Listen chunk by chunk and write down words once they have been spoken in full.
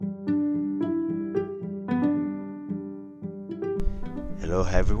Hello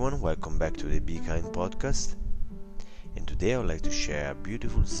everyone, welcome back to the Be Kind podcast. And today I would like to share a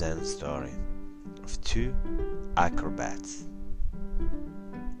beautiful Zen story of two acrobats.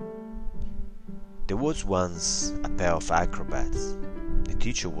 There was once a pair of acrobats. The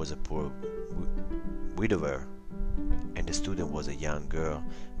teacher was a poor widower, and the student was a young girl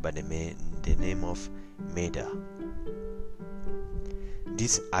by the name of Meda.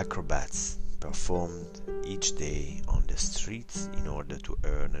 These acrobats performed each day on the streets in order to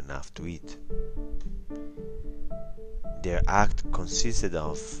earn enough to eat. Their act consisted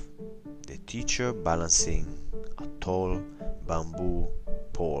of the teacher balancing a tall bamboo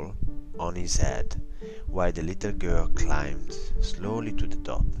pole on his head while the little girl climbed slowly to the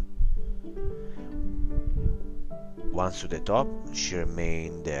top. Once to the top, she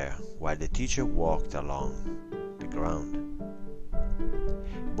remained there while the teacher walked along the ground.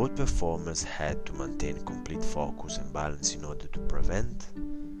 Both performers had to maintain complete focus and balance in order to prevent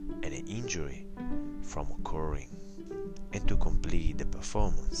any injury from occurring and to complete the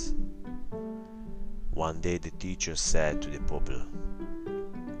performance. One day the teacher said to the pupil,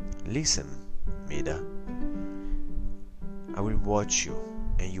 "Listen, Meda, I will watch you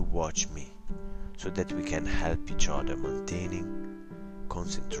and you watch me so that we can help each other maintaining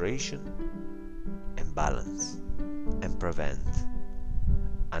concentration and balance and prevent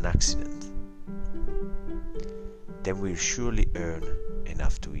an accident. Then we'll surely earn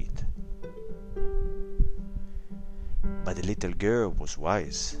enough to eat." But the little girl was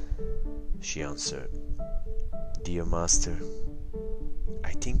wise. She answered, "Dear master,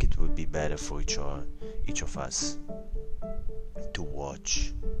 I think it would be better for each of us to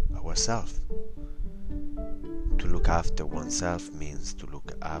watch ourselves. To look after oneself means to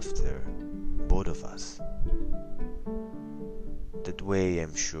look after both of us. That way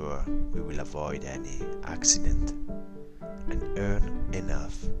I'm sure we will avoid any accident and earn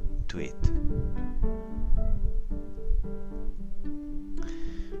enough to eat."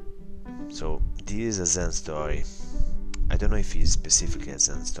 So this is a Zen story. I don't know if it's specifically a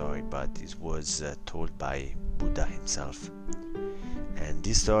Zen story, but it was told by Buddha himself. And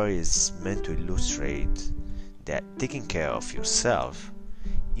this story is meant to illustrate that taking care of yourself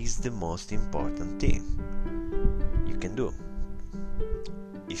is the most important thing you can do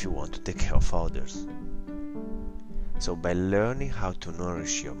if you want to take care of others. So by learning how to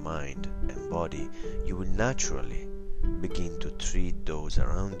nourish your mind and body, you will naturally begin to treat those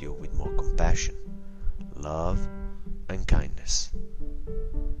around you with more compassion, love, and kindness,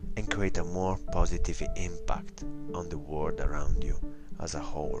 and create a more positive impact on the world around you as a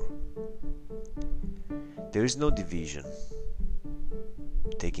whole. There is no division.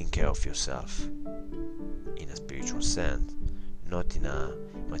 Taking care of yourself in a spiritual sense, not in a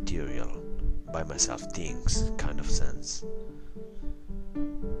material, by myself things kind of sense.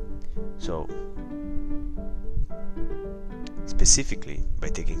 So, specifically by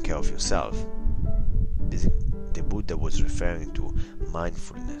taking care of yourself, the Buddha was referring to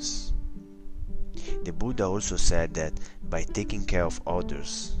mindfulness. The Buddha also said that by taking care of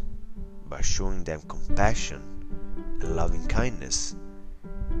others, by showing them compassion and loving kindness,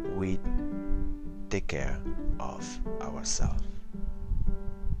 we take care of ourselves.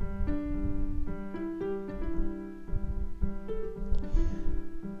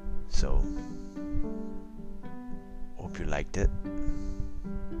 So, hope you liked it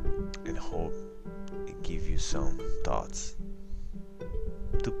and hope it gives you some thoughts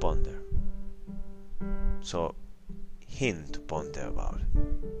to ponder. So, hint to ponder about.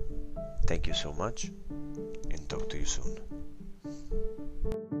 Thank you so much and talk to you soon.